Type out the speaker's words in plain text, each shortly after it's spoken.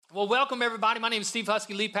Well, welcome everybody. My name is Steve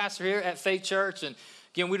Husky, lead pastor here at Faith Church. And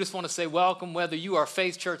again, we just want to say welcome, whether you are a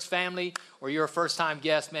Faith Church family or you're a first-time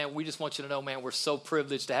guest, man, we just want you to know, man, we're so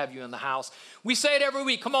privileged to have you in the house. We say it every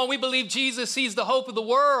week. Come on, we believe Jesus, he's the hope of the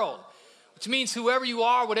world, which means whoever you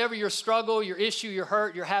are, whatever your struggle, your issue, your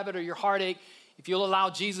hurt, your habit, or your heartache, if you'll allow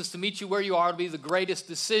Jesus to meet you where you are, it'll be the greatest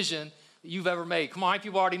decision that you've ever made. Come on,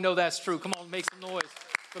 people already know that's true. Come on, make some noise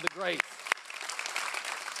for the grace.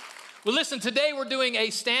 Well, listen, today we're doing a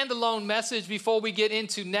standalone message before we get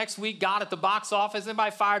into next week, God at the box office. Anybody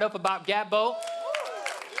fired up about Gatineau?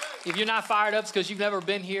 If you're not fired up, it's because you've never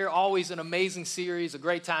been here. Always an amazing series, a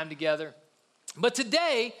great time together. But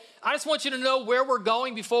today, I just want you to know where we're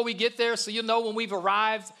going before we get there so you'll know when we've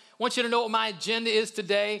arrived. I want you to know what my agenda is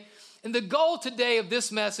today. And the goal today of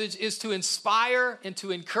this message is to inspire and to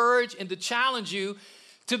encourage and to challenge you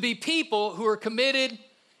to be people who are committed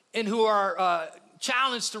and who are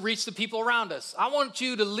challenged to reach the people around us. I want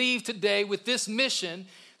you to leave today with this mission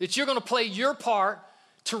that you're going to play your part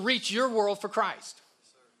to reach your world for Christ.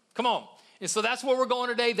 Come on. And so that's where we're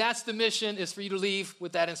going today. That's the mission, is for you to leave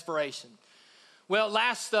with that inspiration. Well,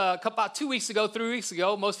 about 2 weeks ago, 3 weeks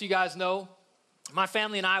ago, most of you guys know, my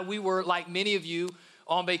family and I, we were like many of you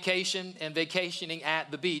on vacation and vacationing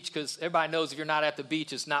at the beach, because everybody knows if you're not at the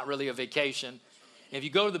beach, it's not really a vacation. And if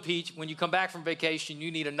you go to the beach, when you come back from vacation,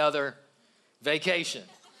 you need another vacation.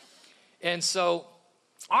 And so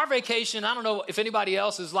our vacation, I don't know if anybody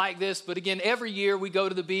else is like this, but again, every year we go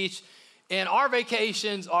to the beach and our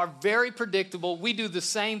vacations are very predictable. We do the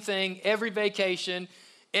same thing every vacation,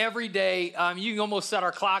 every day. You can almost set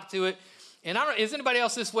our clock to it. And is anybody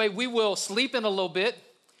else this way? We will sleep in a little bit.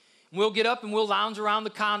 We'll get up and we'll lounge around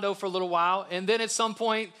the condo for a little while. And then at some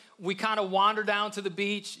point, we kind of wander down to the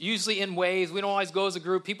beach, usually in waves. We don't always go as a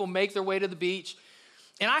group. People make their way to the beach.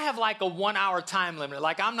 And I have like a 1 hour time limit.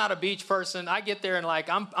 Like, I'm not a beach person. I get there and like,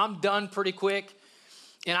 I'm done pretty quick.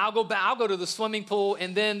 And I'll go to the swimming pool.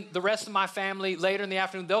 And then the rest of my family later in the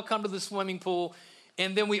afternoon, they'll come to the swimming pool.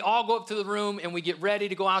 And then we all go up to the room and we get ready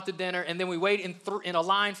to go out to dinner. And then we wait in a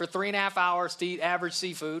line for 3.5 hours to eat average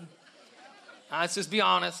seafood. Let's just be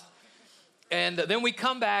honest. And then we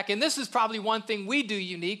come back. And this is probably one thing we do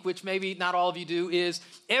unique, which maybe not all of you do, is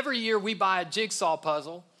every year we buy a jigsaw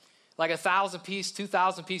puzzle. Like 1,000-piece,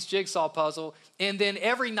 2,000-piece jigsaw puzzle. And then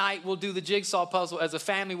every night we'll do the jigsaw puzzle as a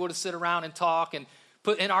family. We'll just sit around and talk. And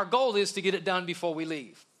our goal is to get it done before we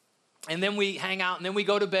leave. And then we hang out and then we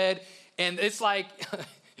go to bed. And it's like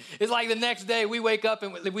the next day we wake up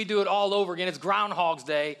and we do it all over again. It's Groundhog's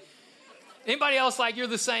Day. Anybody else like you're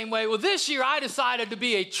the same way? Well, this year I decided to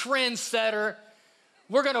be a trendsetter.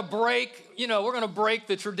 We're going to break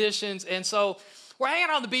the traditions. And so we're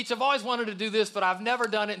hanging out on the beach. I've always wanted to do this, but I've never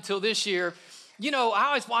done it until this year. You know, I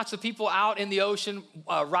always watch the people out in the ocean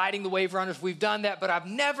riding the wave runners. We've done that, but I've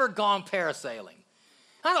never gone parasailing.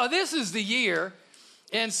 I don't know, this is the year.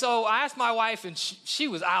 And so I asked my wife, and she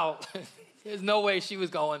was out. There's no way she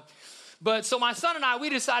was going. But so my son and I,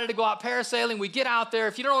 we decided to go out parasailing. We get out there.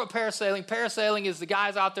 If you don't know what parasailing is the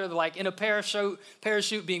guys out there that are like in a parachute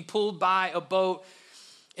being pulled by a boat.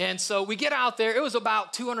 And so we get out there. It was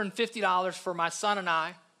about $250 for my son and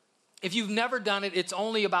I. If you've never done it, it's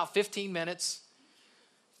only about 15 minutes.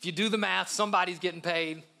 If you do the math, somebody's getting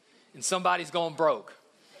paid and somebody's going broke.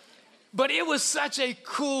 But it was such a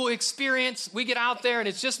cool experience. We get out there and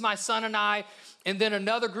it's just my son and I, and then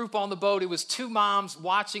another group on the boat. It was 2 moms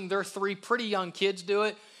watching their 3 pretty young kids do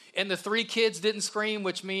it. And the 3 kids didn't scream,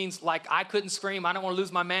 which means like I couldn't scream. I don't want to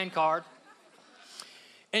lose my man card.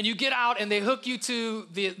 And you get out and they hook you to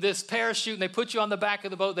this parachute and they put you on the back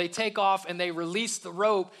of the boat. They take off and they release the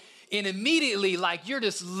rope. And immediately, like, you're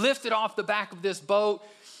just lifted off the back of this boat.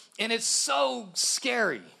 And it's so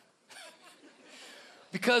scary.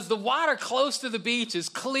 Because the water close to the beach is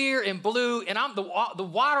clear and blue. And the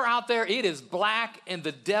water out there, it is black and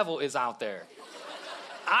the devil is out there.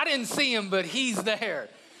 I didn't see him, but he's there.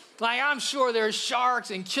 Like, I'm sure there's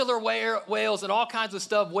sharks and killer whales and all kinds of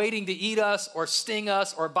stuff waiting to eat us or sting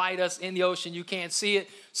us or bite us in the ocean. You can't see it,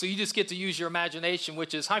 so you just get to use your imagination,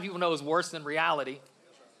 which is, how many people know is worse than reality?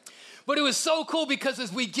 But it was so cool because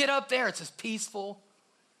as we get up there, it's just peaceful.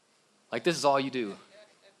 Like, this is all you do.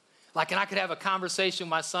 Like, and I could have a conversation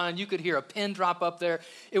with my son. You could hear a pin drop up there.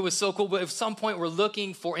 It was so cool. But at some point, we're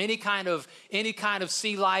looking for any kind of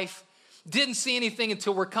sea life. Didn't see anything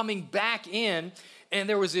until we're coming back in. And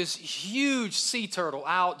there was this huge sea turtle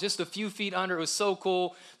out just a few feet under. It was so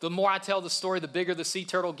cool. The more I tell the story, the bigger the sea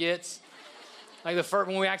turtle gets. Like the first,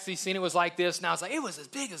 when we actually seen it was like this. Now it's like, it was as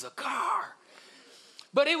big as a car.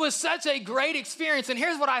 But it was such a great experience. And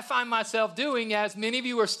here's what I find myself doing, as many of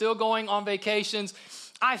you are still going on vacations.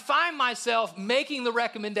 I find myself making the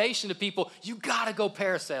recommendation to people, you gotta go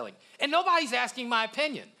parasailing. And nobody's asking my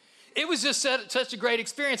opinion. It was just such a great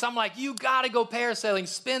experience. I'm like, you gotta go parasailing,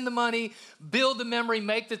 spend the money, build the memory,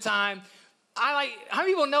 make the time. How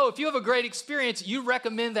many people know if you have a great experience, you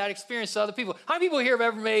recommend that experience to other people? How many people here have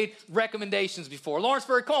ever made recommendations before?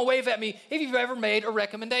 Lawrenceburg, come on, wave at me if you've ever made a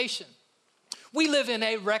recommendation. We live in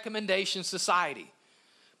a recommendation society.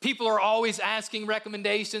 People are always asking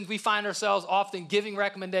recommendations. We find ourselves often giving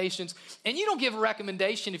recommendations. And you don't give a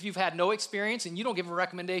recommendation if you've had no experience, and you don't give a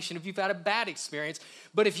recommendation if you've had a bad experience.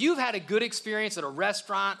 But if you've had a good experience at a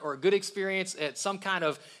restaurant or a good experience at some kind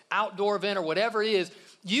of outdoor event or whatever it is,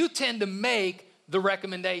 you tend to make the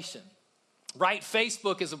recommendation, right?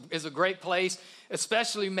 Facebook is a great place,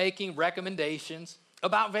 especially making recommendations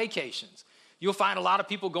about vacations. You'll find a lot of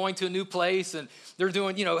people going to a new place and they're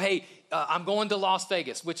doing, hey, I'm going to Las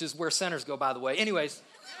Vegas, which is where sinners go, by the way. Anyways,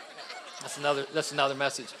 that's another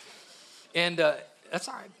message. And that's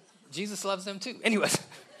all right. Jesus loves them too. Anyways,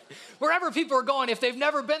 wherever people are going, if they've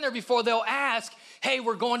never been there before, they'll ask, hey,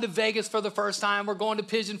 we're going to Vegas for the first time. We're going to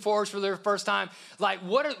Pigeon Forge for the first time. Like,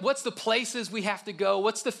 what's the places we have to go?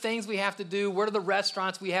 What's the things we have to do? What are the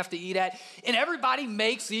restaurants we have to eat at? And everybody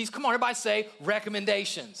makes these, come on, everybody say,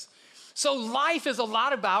 recommendations. So life is a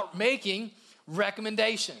lot about making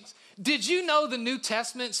recommendations. Did you know the New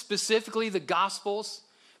Testament, specifically the Gospels,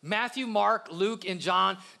 Matthew, Mark, Luke, and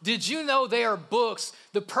John, did you know they are books?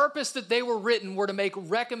 The purpose that they were written were to make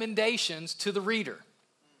recommendations to the reader.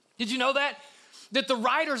 Did you know that? That the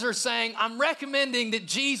writers are saying, I'm recommending that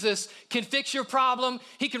Jesus can fix your problem.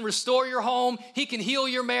 He can restore your home. He can heal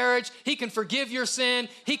your marriage. He can forgive your sin.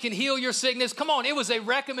 He can heal your sickness. Come on, it was a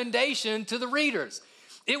recommendation to the readers.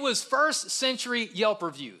 It was first century Yelp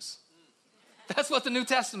reviews. That's what the New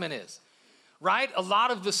Testament is, right? A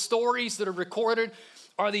lot of the stories that are recorded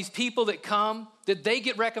are these people that come, that they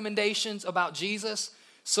get recommendations about Jesus.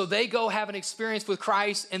 So they go have an experience with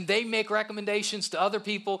Christ and they make recommendations to other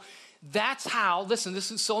people. That's how, listen,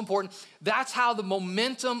 this is so important. That's how the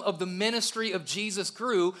momentum of the ministry of Jesus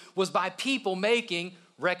grew, was by people making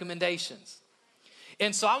recommendations.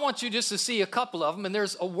 And so I want you just to see a couple of them. And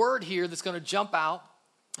there's a word here that's going to jump out.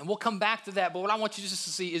 And we'll come back to that, but what I want you just to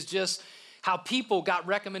see is just how people got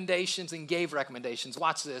recommendations and gave recommendations.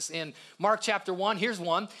 Watch this. In Mark chapter 1, here's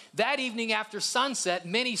one. That evening after sunset,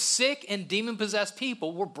 many sick and demon-possessed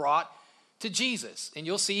people were brought to Jesus. And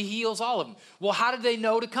you'll see he heals all of them. Well, how did they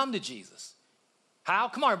know to come to Jesus? How?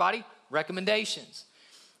 Come on, everybody. Recommendations.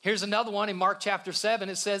 Here's another one in Mark chapter 7.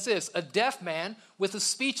 It says this: a deaf man with a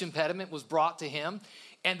speech impediment was brought to him,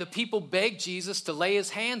 and the people begged Jesus to lay his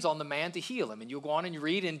hands on the man to heal him. And you'll go on and you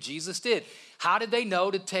read, and Jesus did. How did they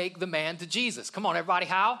know to take the man to Jesus? Come on, everybody,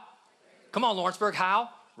 how? Come on, Lawrenceburg, how?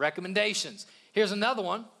 Recommendations. Here's another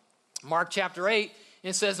one, Mark chapter 8.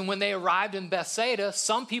 It says, and when they arrived in Bethsaida,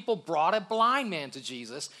 some people brought a blind man to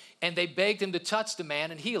Jesus, and they begged him to touch the man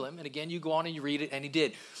and heal him. And again, you go on and you read it, and he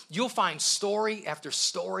did. You'll find story after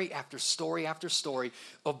story after story after story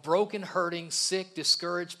of broken, hurting, sick,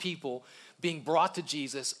 discouraged people being brought to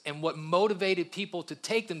Jesus. And what motivated people to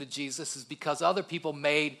take them to Jesus is because other people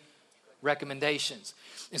made recommendations.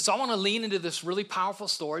 And so I want to lean into this really powerful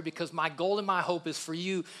story, because my goal and my hope is for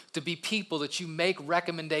you to be people that you make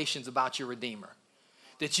recommendations about your Redeemer,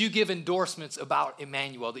 that you give endorsements about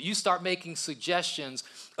Emmanuel, that you start making suggestions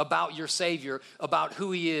about your Savior, about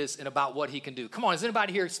who he is and about what he can do. Come on, has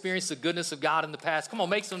anybody here experienced the goodness of God in the past? Come on,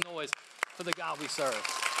 make some noise for the God we serve.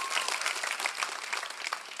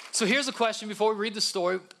 So here's a question before we read the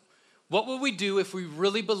story. What would we do if we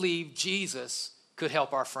really believed Jesus could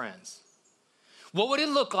help our friends? What would it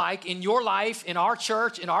look like in your life, in our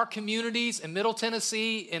church, in our communities, in Middle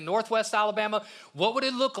Tennessee, in Northwest Alabama? What would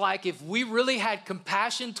it look like if we really had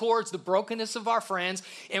compassion towards the brokenness of our friends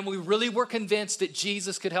and we really were convinced that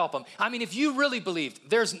Jesus could help them? I mean, if you really believed,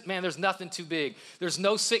 there's nothing too big. There's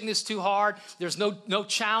no sickness too hard. There's no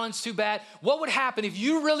challenge too bad. What would happen if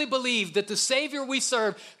you really believed that the Savior we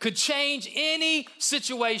serve could change any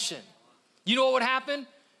situation? You know what would happen?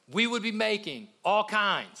 We would be making all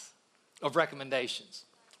kinds of recommendations.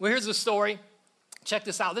 Well, here's the story. Check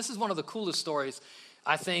this out. This is one of the coolest stories,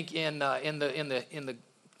 I think, in the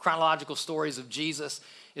chronological stories of Jesus,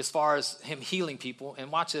 as far as him healing people.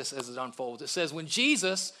 And watch this as it unfolds. It says, when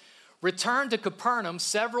Jesus returned to Capernaum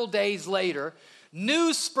several days later,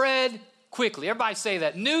 news spread quickly. Everybody say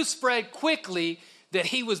that. News spread quickly that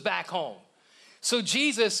he was back home. So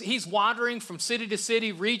Jesus, he's wandering from city to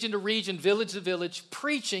city, region to region, village to village,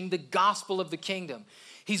 preaching the gospel of the kingdom.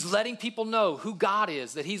 He's letting people know who God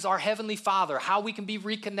is, that he's our heavenly Father, how we can be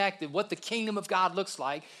reconnected, what the kingdom of God looks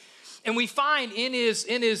like. And we find in his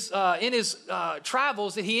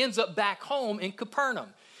travels that he ends up back home in Capernaum.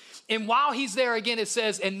 And while he's there, again, it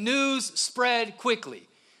says, and news spread quickly.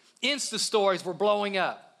 Insta stories were blowing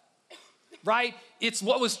up, right? It's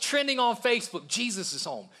what was trending on Facebook. Jesus is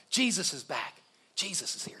home. Jesus is back.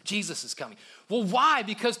 Jesus is here. Jesus is coming. Well, why?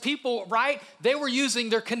 Because people, right, they were using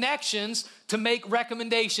their connections to make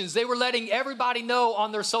recommendations. They were letting everybody know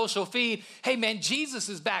on their social feed, hey man, Jesus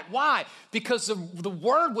is back. Why? Because the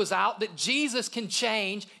word was out that Jesus can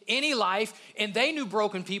change any life, and they knew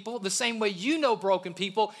broken people the same way you know broken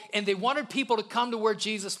people, and they wanted people to come to where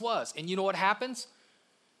Jesus was. And you know what happens?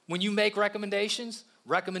 When you make recommendations,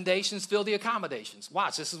 recommendations fill the accommodations.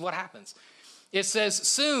 Watch, this is what happens. It says,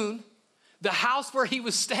 soon, the house where he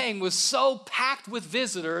was staying was so packed with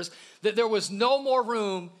visitors that there was no more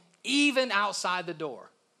room even outside the door.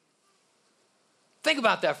 Think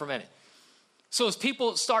about that for a minute. So as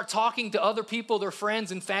people start talking to other people, their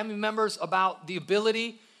friends and family members about the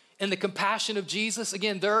ability and the compassion of Jesus,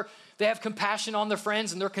 again, they have compassion on their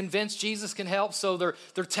friends and they're convinced Jesus can help, so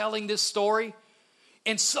they're telling this story.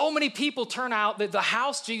 And so many people turn out that the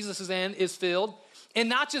house Jesus is in is filled, and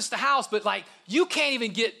not just the house, but like you can't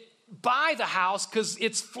even get by the house because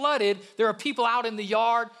it's flooded. There are people out in the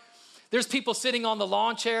yard. There's people sitting on the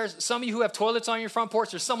lawn chairs. Some of you who have toilets on your front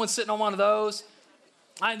porch, there's someone sitting on one of those.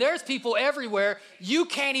 There's people everywhere. You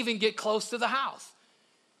can't even get close to the house.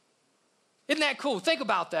 Isn't that cool? Think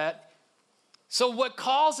about that. So what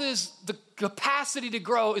causes the capacity to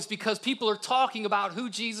grow is because people are talking about who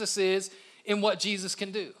Jesus is and what Jesus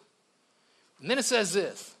can do. And then it says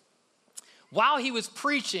this, while he was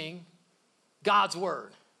preaching God's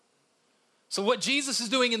word. So what Jesus is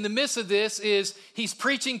doing in the midst of this is he's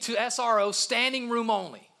preaching to SRO, standing room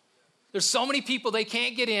only. There's so many people they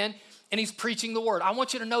can't get in, and he's preaching the word. I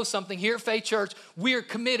want you to know something. Here at Faith Church, we are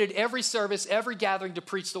committed every service, every gathering to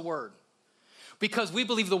preach the word. Because we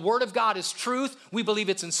believe the word of God is truth. We believe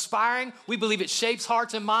it's inspiring. We believe it shapes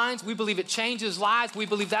hearts and minds. We believe it changes lives. We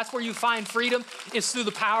believe that's where you find freedom, is through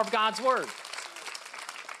the power of God's word.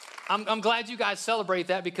 I'm glad you guys celebrate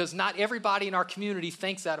that, because not everybody in our community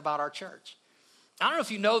thinks that about our church. I don't know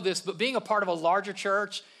if you know this, but being a part of a larger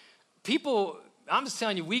church, people, I'm just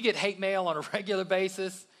telling you, we get hate mail on a regular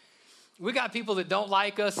basis. We got people that don't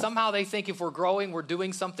like us. Somehow they think if we're growing, we're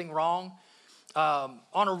doing something wrong. On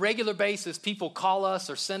a regular basis, people call us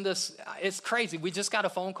or send us. It's crazy. We just got a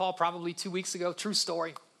phone call probably 2 weeks ago, true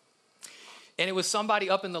story. And it was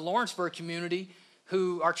somebody up in the Lawrenceburg community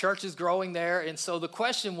who our church is growing there. And so the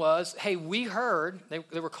question was, hey, we heard,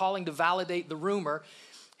 they were calling to validate the rumor.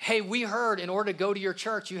 Hey, we heard in order to go to your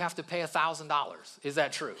church, you have to pay $1,000. Is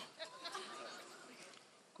that true?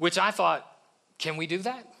 Which I thought, can we do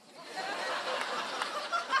that?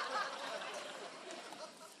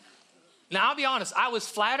 Now, I'll be honest, I was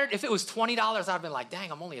flattered. If it was $20, I'd have been like,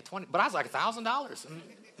 dang, I'm only at 20. But I was like, $1,000.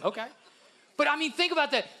 Okay. But I mean, think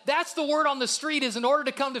about that. That's the word on the street, is in order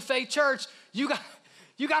to come to Faith Church, you got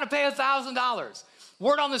to pay $1,000.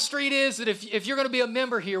 Word on the street is that if you're going to be a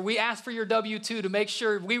member here, we ask for your W-2 to make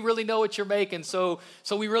sure we really know what you're making, so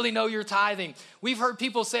we really know you're tithing. We've heard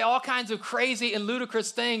people say all kinds of crazy and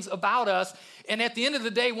ludicrous things about us, and at the end of the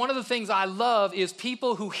day, one of the things I love is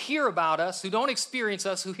people who hear about us, who don't experience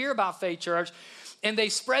us, who hear about Faith Church, and they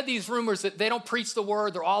spread these rumors that they don't preach the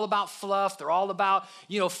word. They're all about fluff. They're all about,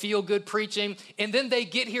 feel-good preaching. And then they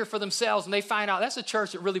get here for themselves and they find out that's a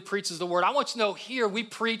church that really preaches the word. I want you to know here we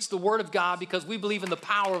preach the word of God because we believe in the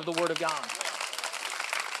power of the word of God.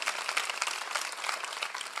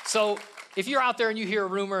 So if you're out there and you hear a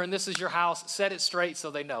rumor and this is your house, set it straight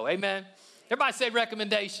so they know. Amen? Everybody say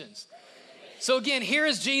recommendations. So again, here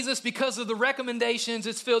is Jesus. Because of the recommendations,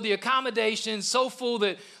 it's filled the accommodations, so full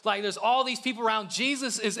that like there's all these people around.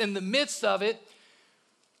 Jesus is in the midst of it.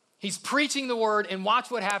 He's preaching the word, and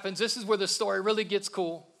watch what happens. This is where the story really gets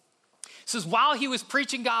cool. It says, while he was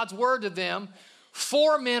preaching God's word to them,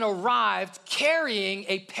 4 men arrived carrying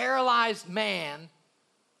a paralyzed man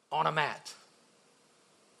on a mat.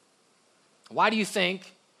 Why do you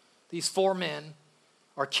think these 4 men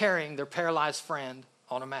are carrying their paralyzed friend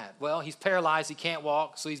on a mat? Well, he's paralyzed, he can't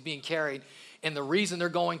walk, so he's being carried. And the reason they're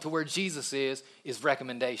going to where Jesus is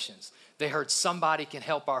recommendations. They heard somebody can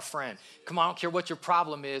help our friend. Come on, I don't care what your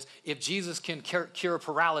problem is. If Jesus can cure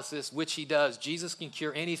paralysis, which he does, Jesus can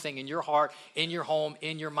cure anything in your heart, in your home,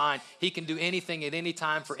 in your mind. He can do anything at any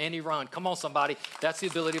time for any run. Come on, somebody. That's the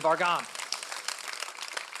ability of our God.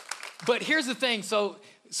 But here's the thing.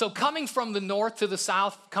 So coming from the north to the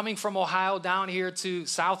south, coming from Ohio down here to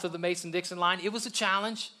south of the Mason-Dixon line, it was a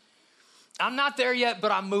challenge. I'm not there yet,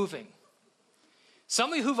 but I'm moving.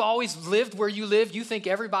 Some of you who've always lived where you live, you think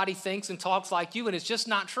everybody thinks and talks like you, and it's just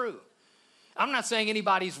not true. I'm not saying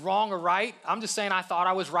anybody's wrong or right. I'm just saying I thought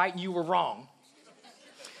I was right and you were wrong.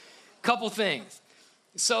 Couple things.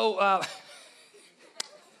 So,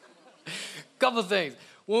 couple things.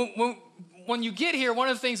 When you get here, one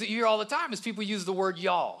of the things that you hear all the time is people use the word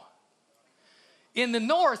y'all. In the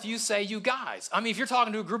North, you say you guys. I mean, if you're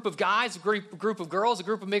talking to a group of guys, a group of girls, a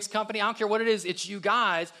group of mixed company, I don't care what it is, it's you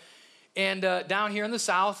guys. And down here in the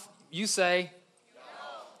South, you say,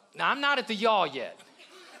 y'all. Now, I'm not at the y'all yet.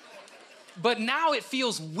 But now it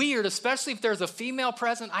feels weird, especially if there's a female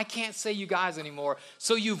present. I can't say you guys anymore.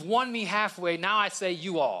 So you've won me halfway. Now I say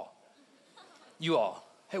you all. You all.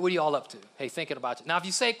 Hey, what are you all up to? Hey, thinking about you. Now, if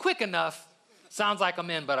you say it quick enough, sounds like I'm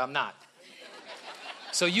in, but I'm not.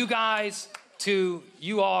 So you guys to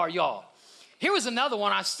you all or y'all. Here was another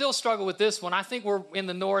one. I still struggle with this one. I think we're in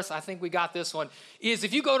the North. I think we got this one. Is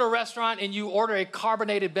if you go to a restaurant and you order a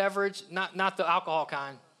carbonated beverage, not the alcohol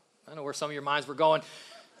kind. I know where some of your minds were going.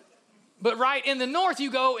 But right in the North,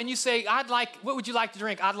 you go and you say, what would you like to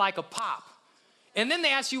drink? I'd like a pop. And then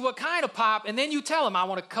they ask you what kind of pop. And then you tell them, I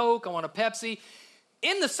want a Coke, I want a Pepsi.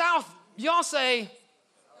 In the South, y'all say,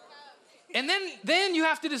 and then you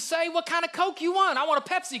have to just say what kind of Coke you want. I want a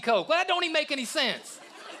Pepsi Coke. Well, that don't even make any sense.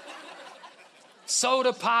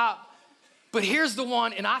 Soda pop. But here's the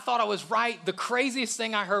one, and I thought I was right. The craziest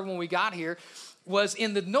thing I heard when we got here was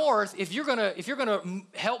in the North, if you're gonna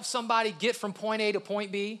help somebody get from point A to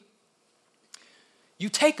point B, you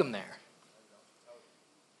take them there.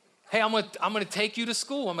 Hey, I'm gonna take you to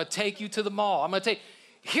school. I'm gonna take you to the mall.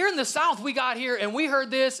 Here in the South, we got here and we heard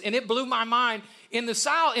this and it blew my mind. In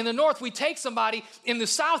the North, we take somebody. In the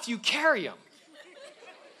South, you carry them.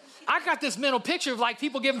 I got this mental picture of like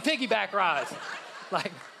people giving piggyback rides.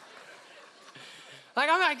 Like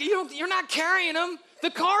I'm like, you're not carrying them. The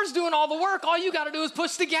car's doing all the work. All you got to do is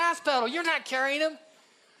push the gas pedal. You're not carrying them.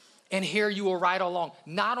 And here you were right all along.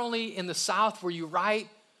 Not only in the South were you right,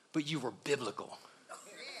 but you were biblical.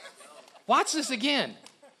 Watch this again.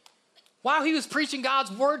 While he was preaching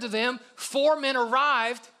God's word to them, 4 men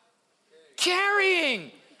arrived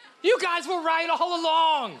carrying. You guys were right all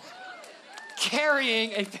along.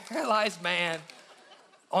 Carrying a paralyzed man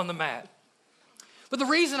on the mat. But the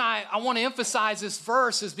reason I want to emphasize this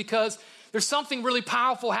verse is because there's something really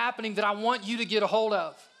powerful happening that I want you to get a hold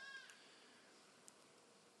of.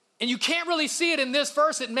 And you can't really see it in this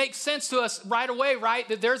verse. It makes sense to us right away, right?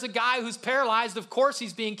 That there's a guy who's paralyzed. Of course,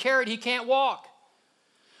 he's being carried. He can't walk.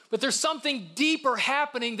 But there's something deeper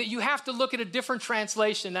happening that you have to look at a different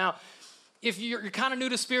translation. Now, if you're kind of new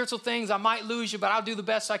to spiritual things, I might lose you, but I'll do the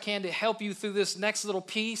best I can to help you through this next little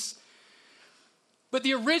piece. But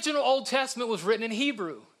the original Old Testament was written in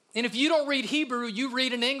Hebrew. And if you don't read Hebrew, you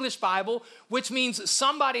read an English Bible, which means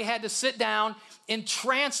somebody had to sit down and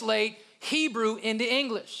translate Hebrew into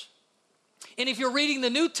English. And if you're reading the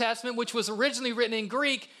New Testament, which was originally written in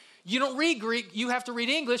Greek, you don't read Greek, you have to read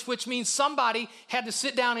English, which means somebody had to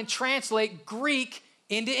sit down and translate Greek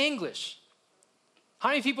into English. How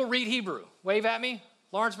many people read Hebrew? Wave at me,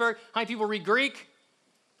 Lawrenceburg. How many people read Greek?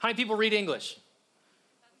 How many people read English?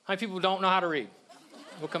 How many people don't know how to read?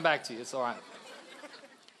 We'll come back to you, it's all right.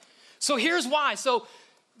 So here's why. So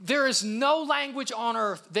there is no language on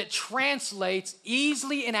earth that translates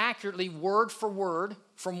easily and accurately word for word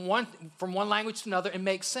from one language to another and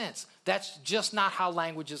makes sense. That's just not how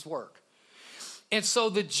languages work. And so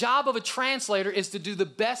the job of a translator is to do the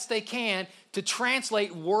best they can to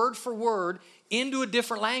translate word for word into a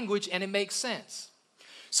different language and it makes sense.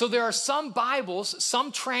 So there are some Bibles,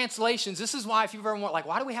 some translations. This is why if you've ever wondered, like,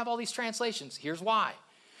 why do we have all these translations? Here's why.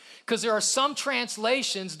 Because there are some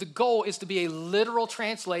translations, the goal is to be a literal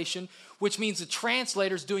translation, which means the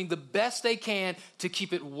translator's doing the best they can to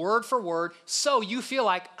keep it word for word, so you feel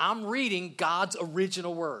like I'm reading God's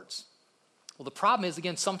original words. Well, the problem is,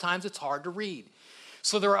 again, sometimes it's hard to read.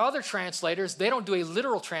 So there are other translators, they don't do a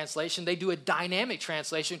literal translation, they do a dynamic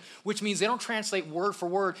translation, which means they don't translate word for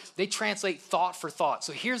word, they translate thought for thought.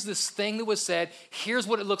 So here's this thing that was said, here's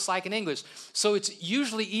what it looks like in English. So it's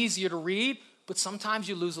usually easier to read, but sometimes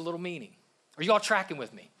you lose a little meaning. Are you all tracking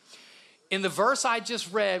with me? In the verse I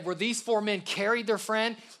just read, where these 4 men carried their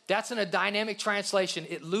friend, that's in a dynamic translation.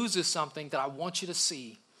 It loses something that I want you to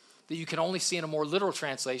see that you can only see in a more literal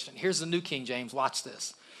translation. Here's the New King James. Watch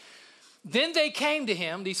this. Then they came to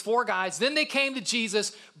him, these 4 guys, then they came to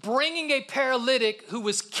Jesus, bringing a paralytic who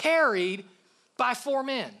was carried by 4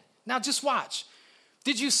 men. Now just watch.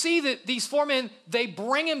 Did you see that these 4 men, they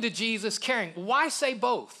bring him to Jesus carrying? Why say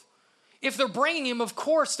both? If they're bringing him, of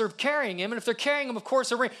course they're carrying him. And if they're carrying him, of course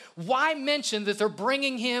they're bringing him. Why mention that they're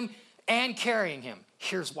bringing him and carrying him?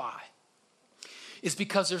 Here's why. It's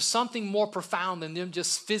because there's something more profound than them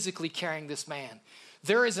just physically carrying this man.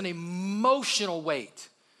 There is an emotional weight.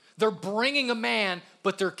 They're bringing a man,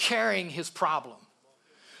 but they're carrying his problem.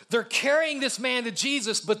 They're carrying this man to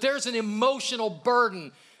Jesus, but there's an emotional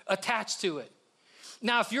burden attached to it.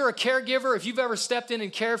 Now, if you're a caregiver, if you've ever stepped in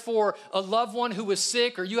and cared for a loved one who was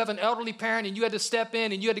sick, or you have an elderly parent and you had to step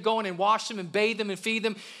in and you had to go in and wash them and bathe them and feed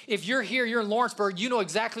them, if you're here, you're in Lawrenceburg, you know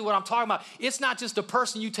exactly what I'm talking about. It's not just a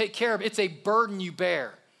person you take care of, it's a burden you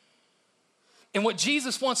bear. And what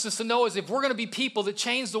Jesus wants us to know is if we're going to be people that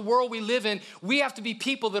change the world we live in, we have to be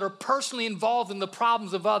people that are personally involved in the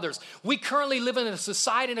problems of others. We currently live in a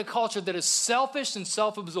society and a culture that is selfish and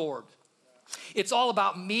self-absorbed. It's all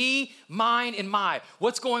about me, mine, and my.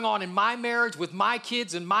 What's going on in my marriage, with my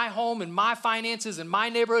kids, in my home, in my finances, in my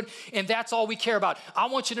neighborhood, and that's all we care about. I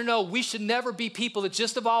want you to know we should never be people that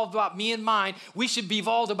just evolved about me and mine. We should be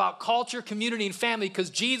evolved about culture, community, and family, because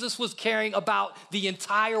Jesus was caring about the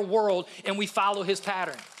entire world, and we follow his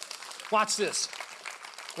pattern. Watch this.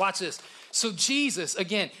 Watch this. So Jesus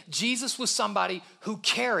was somebody who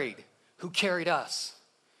carried us.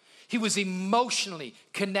 He was emotionally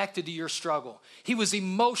connected to your struggle. He was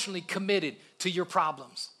emotionally committed to your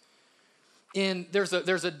problems. And there's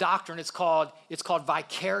a doctrine, it's called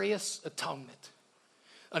vicarious atonement.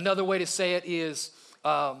 Another way to say it is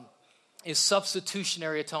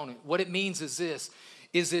substitutionary atonement. What it means is this,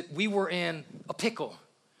 is that we were in a pickle.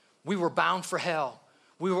 We were bound for hell.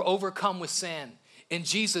 We were overcome with sin. And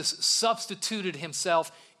Jesus substituted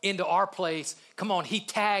himself into our place. Come on, he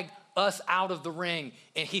tagged us out of the ring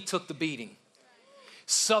and he took the beating.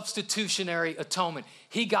 Substitutionary atonement.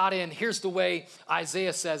 He got in. Here's the way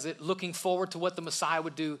Isaiah says it, looking forward to what the Messiah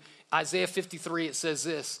would do. Isaiah 53, it says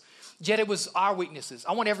this, yet it was our weaknesses.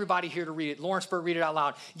 I want everybody here to read it. Lawrenceburg, read it out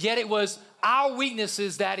loud. Yet it was our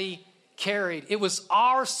weaknesses that he carried. It was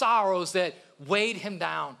our sorrows that weighed him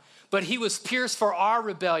down. But he was pierced for our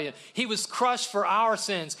rebellion. He was crushed for our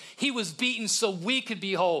sins. He was beaten so we could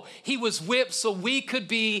be whole. He was whipped so we could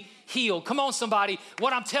be healed. Come on, somebody.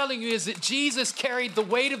 What I'm telling you is that Jesus carried the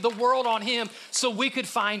weight of the world on him so we could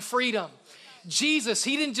find freedom. Jesus,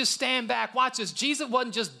 he didn't just stand back. Watch this. Jesus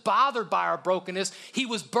wasn't just bothered by our brokenness. He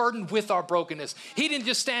was burdened with our brokenness. He didn't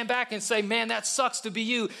just stand back and say, man, that sucks to be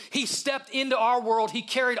you. He stepped into our world. He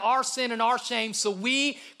carried our sin and our shame so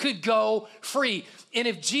we could go free. And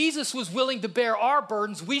if Jesus was willing to bear our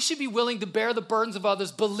burdens, we should be willing to bear the burdens of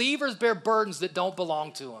others. Believers bear burdens that don't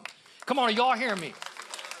belong to them. Come on, are y'all hearing me?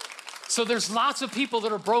 So there's lots of people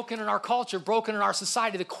that are broken in our culture, broken in our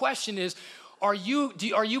society. The question is, are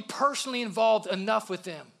you personally involved enough with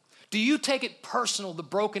them? Do you take it personal, the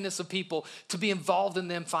brokenness of people, to be involved in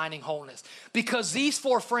them finding wholeness? Because these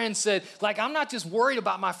four friends said, like, I'm not just worried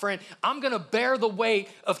about my friend. I'm going to bear the weight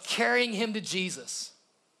of carrying him to Jesus.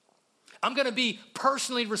 I'm going to be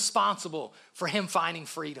personally responsible for him finding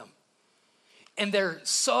freedom. And they're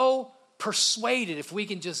so persuaded if we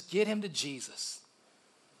can just get him to Jesus,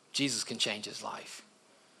 Jesus can change his life.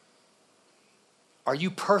 Are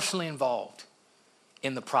you personally involved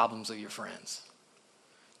in the problems of your friends?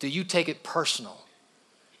 Do you take it personal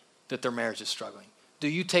that their marriage is struggling? Do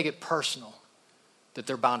you take it personal that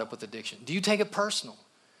they're bound up with addiction? Do you take it personal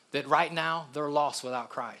that right now they're lost without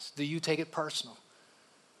Christ? Do you take it personal?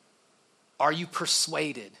 Are you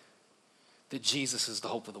persuaded that Jesus is the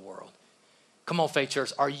hope of the world? Come on, Faith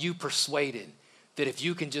Church. Are you persuaded that if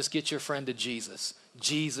you can just get your friend to Jesus,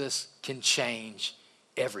 Jesus can change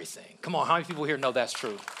everything? Come on, how many people here know that's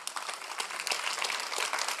true?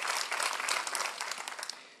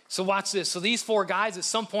 So watch this. So these four guys, at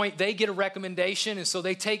some point, they get a recommendation, and so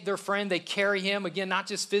they take their friend, they carry him, again, not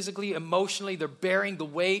just physically, emotionally, they're bearing the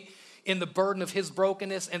weight in the burden of his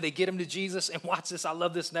brokenness, and they get him to Jesus. And watch this, I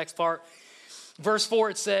love this next part. Verse 4,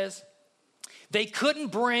 it says, they couldn't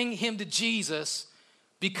bring him to Jesus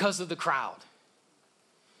because of the crowd.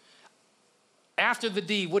 After the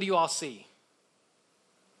D, what do you all see?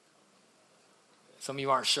 Some of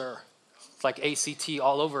you aren't sure. It's like ACT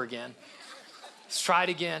all over again. Let's try it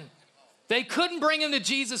again. They couldn't bring him to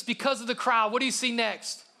Jesus because of the crowd. What do you see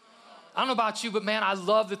next? I don't know about you, but man, I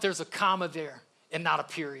love that there's a comma there and not a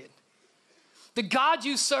period. The God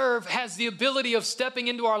you serve has the ability of stepping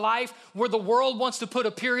into our life where the world wants to put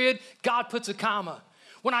a period, God puts a comma.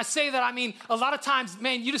 When I say that, I mean, a lot of times,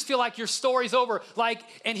 man, you just feel like your story's over. Like,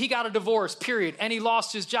 and he got a divorce, period. And he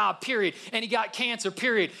lost his job, period. And he got cancer,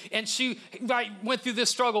 period. And she went through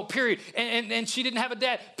this struggle, period. And she didn't have a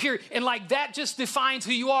dad, period. And like that just defines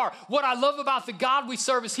who you are. What I love about the God we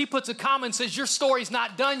serve is he puts a comma and says, your story's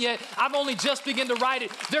not done yet. I've only just begun to write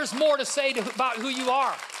it. There's more to say about who you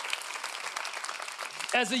are.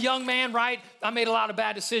 As a young man, right, I made a lot of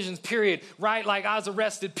bad decisions, period, right? Like I was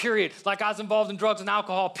arrested, period. Like I was involved in drugs and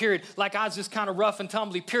alcohol, period. Like I was just kind of rough and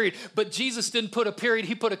tumbly, period. But Jesus didn't put a period.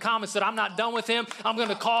 He put a comma and said, I'm not done with him. I'm going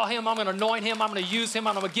to call him. I'm going to anoint him. I'm going to use him.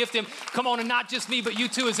 I'm going to gift him. Come on, and not just me, but you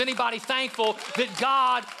too. Is anybody thankful that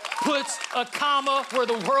God puts a comma where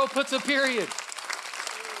the world puts a period?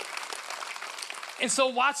 And so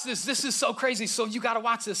watch this. This is so crazy. So you got to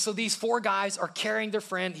watch this. So these 4 guys are carrying their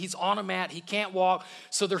friend. He's on a mat. He can't walk.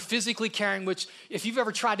 So they're physically carrying, which if you've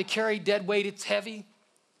ever tried to carry dead weight, it's heavy.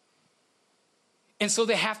 And so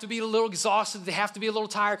they have to be a little exhausted. They have to be a little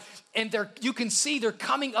tired. And you can see they're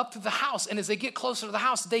coming up to the house. And as they get closer to the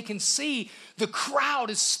house, they can see the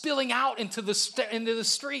crowd is spilling out into the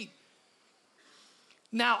street.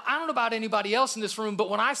 Now, I don't know about anybody else in this room, but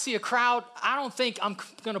when I see a crowd, I don't think I'm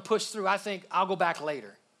going to push through. I think I'll go back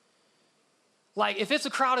later. Like, if it's a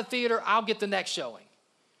crowded theater, I'll get the next showing,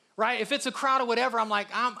 right? If it's a crowd or whatever, I'm like,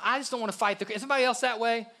 I just don't want to fight. Is anybody else that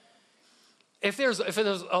way? If there's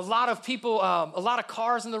a lot of people, a lot of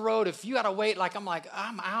cars in the road, if you got to wait, like,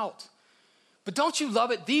 I'm out. But don't you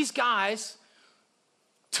love it? These guys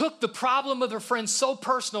took the problem of their friend so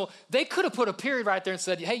personal, they could have put a period right there and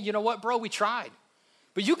said, hey, you know what, bro, we tried.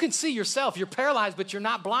 But you can see yourself. You're paralyzed, but you're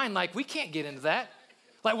not blind. Like, we can't get into that.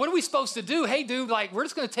 Like, what are we supposed to do? Hey, dude, like, we're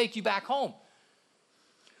just going to take you back home.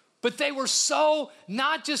 But they were so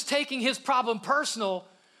not just taking his problem personal,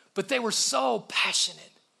 but they were so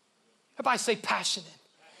passionate. Everybody say passionate.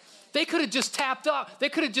 They could have just tapped up. They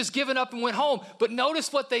could have just given up and went home. But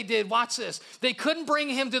notice what they did. Watch this. They couldn't bring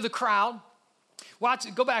him to the crowd. Watch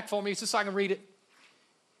it. Go back for me just so I can read it.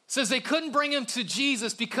 It says they couldn't bring him to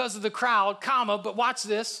Jesus because of the crowd, comma, but watch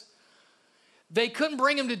this. They couldn't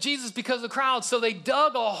bring him to Jesus because of the crowd, so they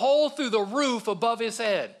dug a hole through the roof above his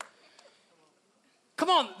head. Come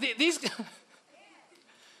on, these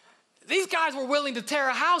guys were willing to tear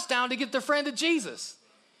a house down to get their friend to Jesus.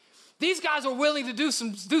 These guys were willing to do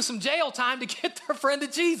some jail time to get their friend to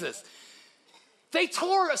Jesus. They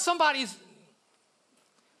tore somebody's.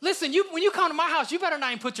 Listen, when you come to my house, you better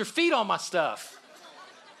not even put your feet on my stuff.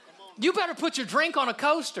 You better put your drink on a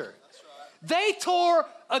coaster. They tore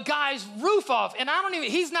a guy's roof off. And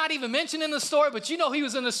he's not even mentioned in the story, but you know he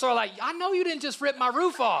was in the story like, I know you didn't just rip my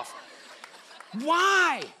roof off.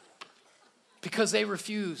 Why? Because they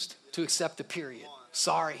refused to accept the period.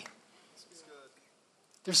 Sorry.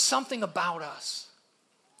 There's something about us.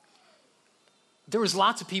 There was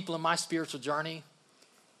lots of people in my spiritual journey.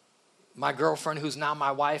 My girlfriend, who's now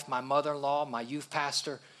my wife, my mother-in-law, my youth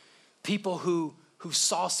pastor, people who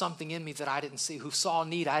saw something in me that I didn't see, who saw a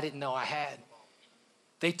need I didn't know I had.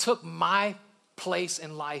 They took my place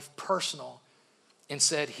in life personal and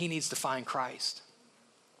said, he needs to find Christ.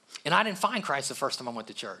 And I didn't find Christ the first time I went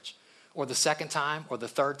to church, or the second time, or the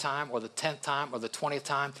third time, or the 10th time, or the 20th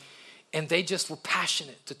time. And they just were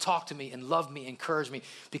passionate to talk to me and love me, encourage me,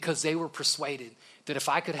 because they were persuaded that if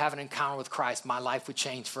I could have an encounter with Christ, my life would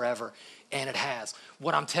change forever. And it has.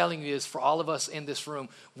 What I'm telling you is, for all of us in this room,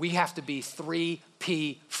 we have to be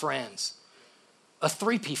 3P friends. A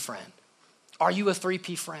 3P friend. Are you a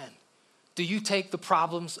 3P friend? Do you take the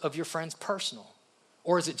problems of your friends personal?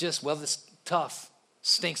 Or is it just, well, it's tough,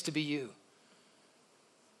 stinks to be you?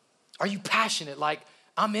 Are you passionate, like,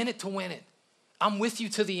 I'm in it to win it. I'm with you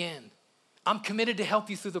to the end. I'm committed to help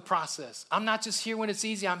you through the process. I'm not just here when it's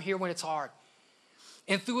easy, I'm here when it's hard.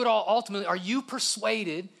 And through it all, ultimately, are you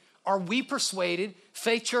persuaded? Are we persuaded,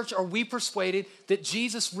 Faith Church, are we persuaded that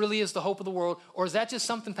Jesus really is the hope of the world? Or is that just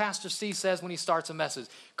something Pastor Steve says when he starts a message?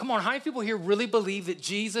 Come on, how many people here really believe that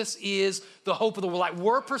Jesus is the hope of the world? Like,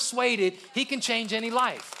 we're persuaded he can change any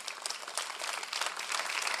life.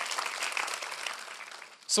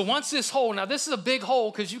 So once this hole, now this is a big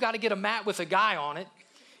hole because you got to get a mat with a guy on it.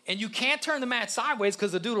 And you can't turn the mat sideways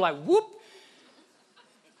because the dude will like, whoop.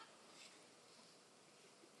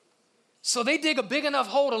 So they dig a big enough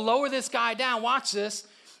hole to lower this guy down. Watch this.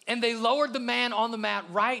 And they lowered the man on the mat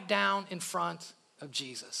right down in front of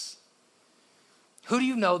Jesus. Who do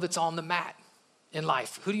you know that's on the mat in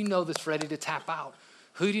life? Who do you know that's ready to tap out?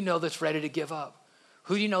 Who do you know that's ready to give up?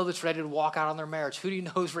 Who do you know that's ready to walk out on their marriage? Who do you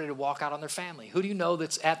know is ready to walk out on their family? Who do you know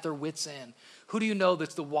that's at their wits' end? Who do you know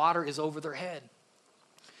that the water is over their head?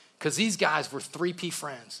 Because these guys were 3P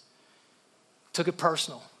friends. Took it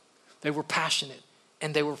personal. They were passionate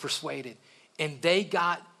and they were persuaded. And they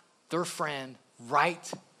got their friend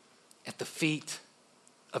right at the feet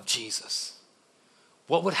of Jesus.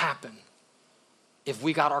 What would happen if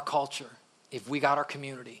we got our culture, if we got our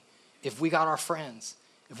community, if we got our friends,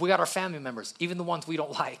 if we got our family members, even the ones we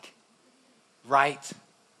don't like, right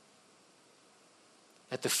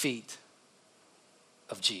at the feet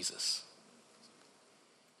of Jesus?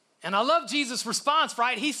 And I love Jesus' response,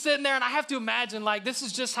 right? He's sitting there, and I have to imagine, like, this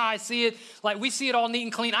is just how I see it. Like, we see it all neat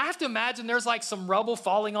and clean. I have to imagine there's like some rubble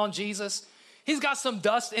falling on Jesus. He's got some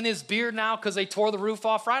dust in his beard now because they tore the roof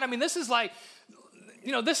off, right? I mean, this is like,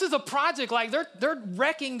 this is a project. Like, they're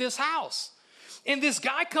wrecking this house. And this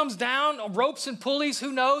guy comes down, ropes and pulleys,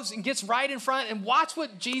 who knows, and gets right in front. And watch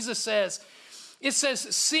what Jesus says. It says,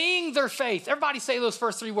 seeing their faith. Everybody say those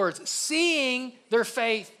first three words. Seeing their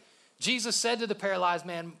faith. Jesus said to the paralyzed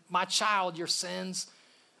man, my child, your sins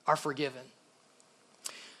are forgiven.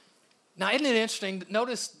 Now, isn't it interesting?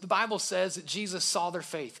 Notice the Bible says that Jesus saw their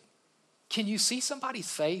faith. Can you see somebody's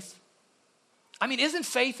faith? I mean, isn't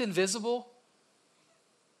faith invisible?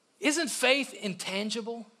 Isn't faith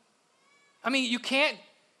intangible? I mean, you can't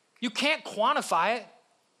quantify it.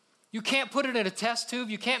 You can't put it in a test tube.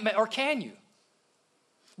 You can't, or can you?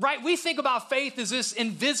 Right? We think about faith as this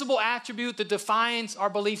invisible attribute that defines our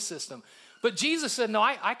belief system. But Jesus said, no,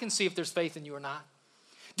 I can see if there's faith in you or not.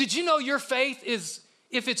 Did you know your faith is,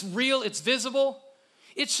 if it's real, it's visible?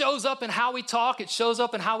 It shows up in how we talk. It shows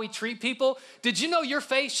up in how we treat people. Did you know your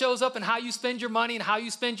faith shows up in how you spend your money and how you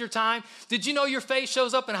spend your time? Did you know your faith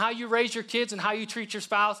shows up in how you raise your kids and how you treat your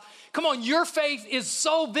spouse? Come on, your faith is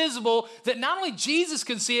so visible that not only Jesus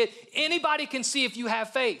can see it, anybody can see if you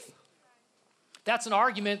have faith. That's an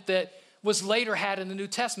argument that was later had in the New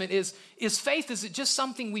Testament is faith, is it just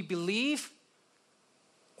something we believe,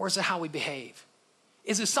 or is it how we behave?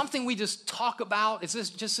 Is it something we just talk about? Is this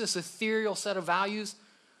just this ethereal set of values?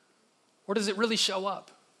 Or does it really show up?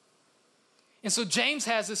 And so James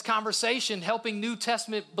has this conversation helping New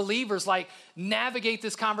Testament believers like navigate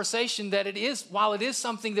this conversation that it is, while it is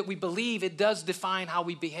something that we believe, it does define how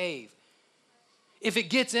we behave. If it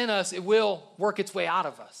gets in us, it will work its way out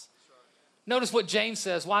of us. Notice what James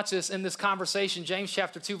says. Watch this in this conversation. James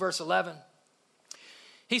chapter 2, verse 11.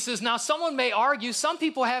 He says, now someone may argue some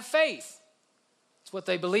people have faith. It's what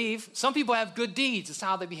they believe. Some people have good deeds. It's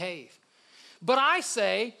how they behave. But I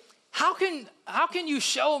say, how can you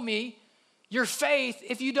show me your faith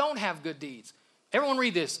if you don't have good deeds? Everyone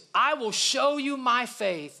read this. I will show you my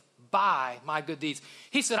faith by my good deeds.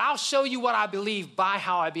 He said, I'll show you what I believe by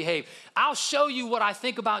how I behave. I'll show you what I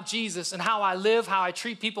think about Jesus and how I live, how I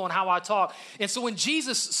treat people, and how I talk. And so when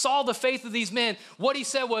Jesus saw the faith of these men, what he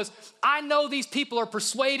said was, I know these people are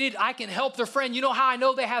persuaded. I can help their friend. You know how I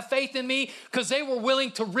know they have faith in me? Because they were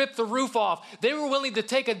willing to rip the roof off. They were willing to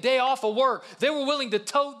take a day off of work. They were willing to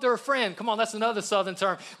tote their friend. Come on, that's another Southern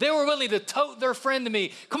term. They were willing to tote their friend to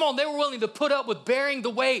me. Come on, they were willing to put up with bearing the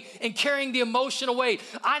weight and carrying the emotional weight.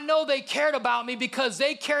 I know they cared about me because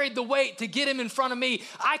they carried the weight to get him in front of me.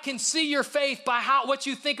 I can see your faith by what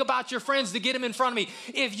you think about your friends to get him in front of me.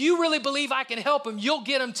 If you really believe I can help him, you'll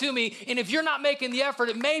get him to me. And if you're not making the effort,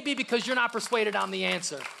 it may be because you're not persuaded I'm the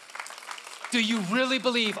answer. Do you really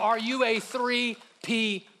believe? Are you a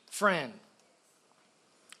 3P friend?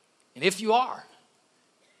 And if you are,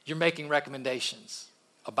 you're making recommendations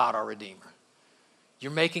about our Redeemer.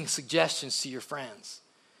 You're making suggestions to your friends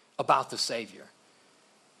about the Savior.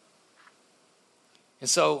 And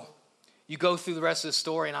so you go through the rest of the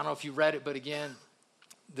story, and I don't know if you read it, but again,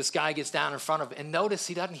 this guy gets down in front of him, and notice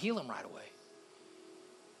he doesn't heal him right away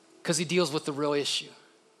because he deals with the real issue.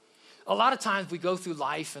 A lot of times we go through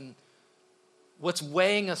life, and what's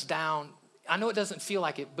weighing us down, I know it doesn't feel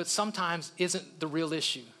like it, but sometimes isn't the real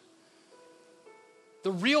issue.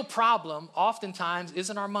 The real problem oftentimes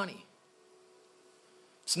isn't our money.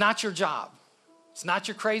 It's not your job. It's not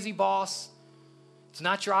your crazy boss. It's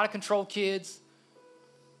not your out-of-control kids.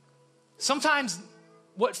 Sometimes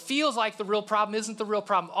what feels like the real problem isn't the real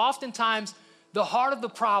problem. Oftentimes, the heart of the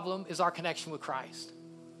problem is our connection with Christ.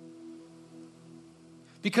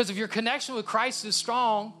 Because if your connection with Christ is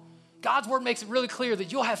strong, God's word makes it really clear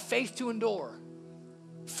that you'll have faith to endure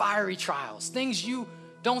fiery trials, things you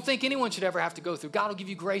don't think anyone should ever have to go through. God will give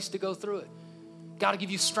you grace to go through it. God will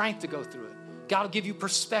give you strength to go through it. God will give you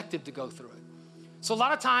perspective to go through it. So a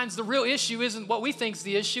lot of times the real issue isn't what we think is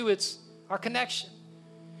the issue, it's our connection.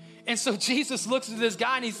 And so Jesus looks at this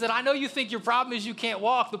guy and he said, I know you think your problem is you can't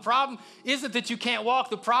walk. The problem isn't that you can't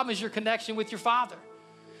walk. The problem is your connection with your Father.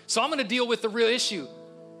 So I'm going to deal with the real issue.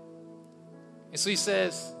 And so he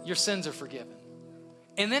says, your sins are forgiven.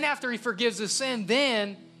 And then after he forgives his sin,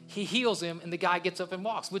 then he heals him and the guy gets up and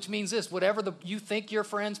walks, which means this, whatever you think your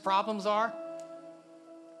friend's problems are,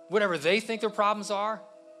 whatever they think their problems are,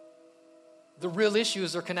 the real issue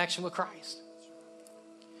is their connection with Christ.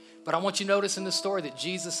 But I want you to notice in the story that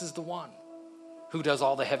Jesus is the one who does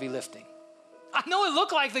all the heavy lifting. I know it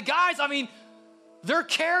looked like the guys, they're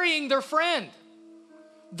carrying their friend.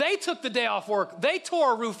 They took the day off work. They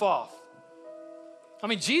tore a roof off. I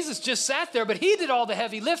mean, Jesus just sat there, but he did all the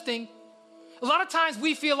heavy lifting. A lot of times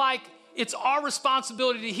we feel like it's our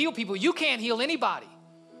responsibility to heal people. You can't heal anybody,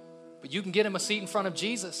 but you can get him a seat in front of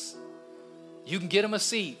Jesus. You can get him a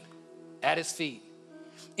seat at his feet.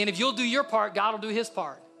 And if you'll do your part, God will do his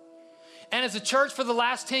part. And as a church for the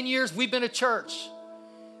last 10 years, we've been a church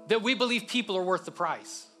that we believe people are worth the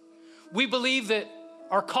price. We believe that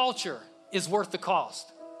our culture is worth the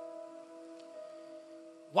cost.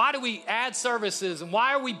 Why do we add services, and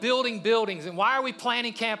why are we building buildings, and why are we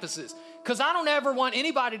planning campuses? Because I don't ever want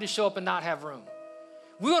anybody to show up and not have room.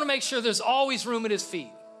 We want to make sure there's always room at his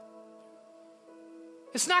feet.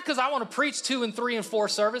 It's not because I want to preach 2 and 3 and 4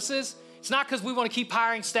 services. It's not because we want to keep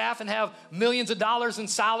hiring staff and have millions of dollars in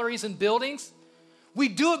salaries and buildings. We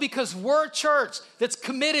do it because we're a church that's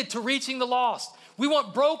committed to reaching the lost. We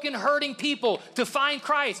want broken, hurting people to find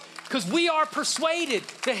Christ because we are persuaded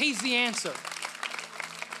that he's the answer.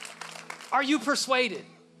 Are you persuaded?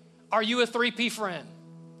 Are you a 3P friend?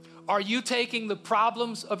 Are you taking the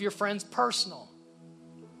problems of your friends personal?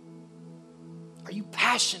 Are you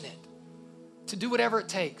passionate to do whatever it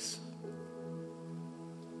takes?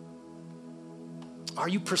 Are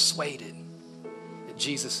you persuaded that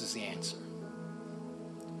Jesus is the answer?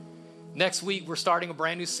 Next week, we're starting a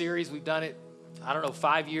brand new series. We've done it,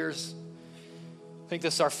 5 years. I think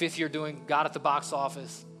this is our 5th year doing God at the Box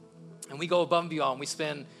Office. And we go above and beyond. We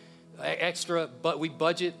spend extra, but we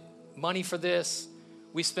budget money for this.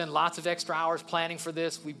 We spend lots of extra hours planning for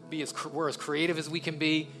this. We're as creative as we can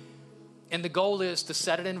be. And the goal is to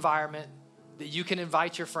set an environment that you can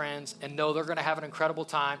invite your friends and know they're going to have an incredible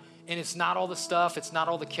time. And it's not all the stuff. It's not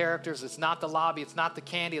all the characters. It's not the lobby. It's not the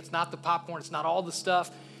candy. It's not the popcorn. It's not all the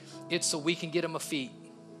stuff. It's so we can get them a seat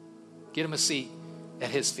at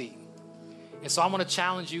his feet. And so I want to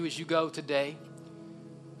challenge you as you go today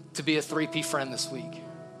to be a 3P friend this week.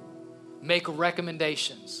 Make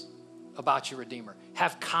recommendations about your Redeemer.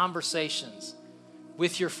 Have conversations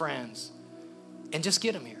with your friends and just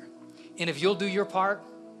get them here. And if you'll do your part,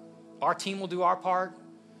 our team will do our part,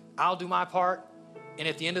 I'll do my part, and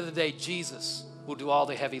at the end of the day, Jesus will do all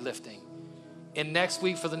the heavy lifting. And next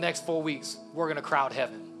week, for the next 4 weeks, we're going to crowd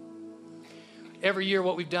heaven. Every year,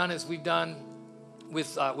 what we've done is with God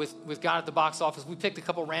at the Box Office, we picked a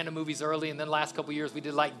couple random movies early, and then last couple years, we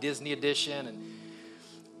did like Disney edition. And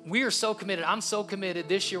we are so committed. I'm so committed.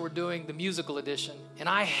 This year, we're doing the musical edition, and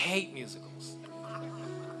I hate musicals.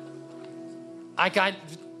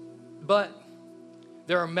 But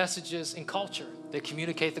there are messages in culture that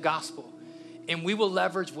communicate the gospel. And we will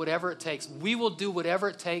leverage whatever it takes. We will do whatever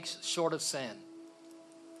it takes short of sin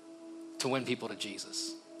to win people to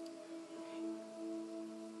Jesus.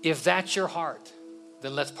 If that's your heart,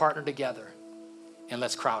 then let's partner together and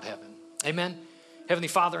let's crowd heaven. Amen. Heavenly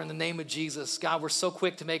Father, in the name of Jesus, God, we're so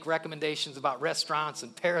quick to make recommendations about restaurants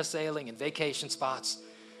and parasailing and vacation spots.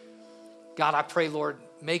 God, I pray, Lord,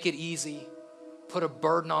 make it easy. Put a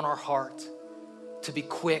burden on our heart to be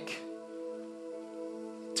quick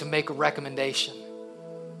to make a recommendation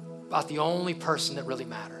about the only person that really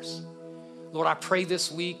matters. Lord, I pray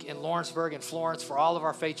this week in Lawrenceburg and Florence for all of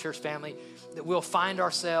our Faith Church family that we'll find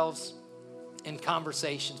ourselves in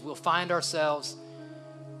conversations. We'll find ourselves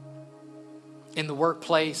in the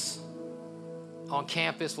workplace, on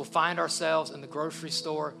campus. We'll find ourselves in the grocery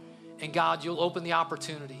store. And God, you'll open the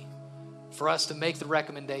opportunity for us to make the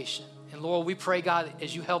recommendation. And Lord, we pray, God,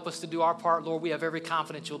 as you help us to do our part, Lord, we have every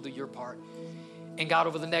confidence you'll do your part. And God,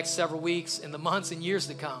 over the next several weeks and the months and years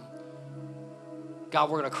to come, God,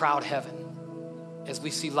 we're going to crowd heaven as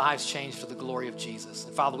we see lives changed for the glory of Jesus.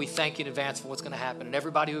 And Father, we thank you in advance for what's going to happen. And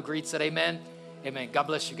everybody who agreed said amen. Amen. God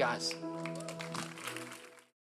bless you guys.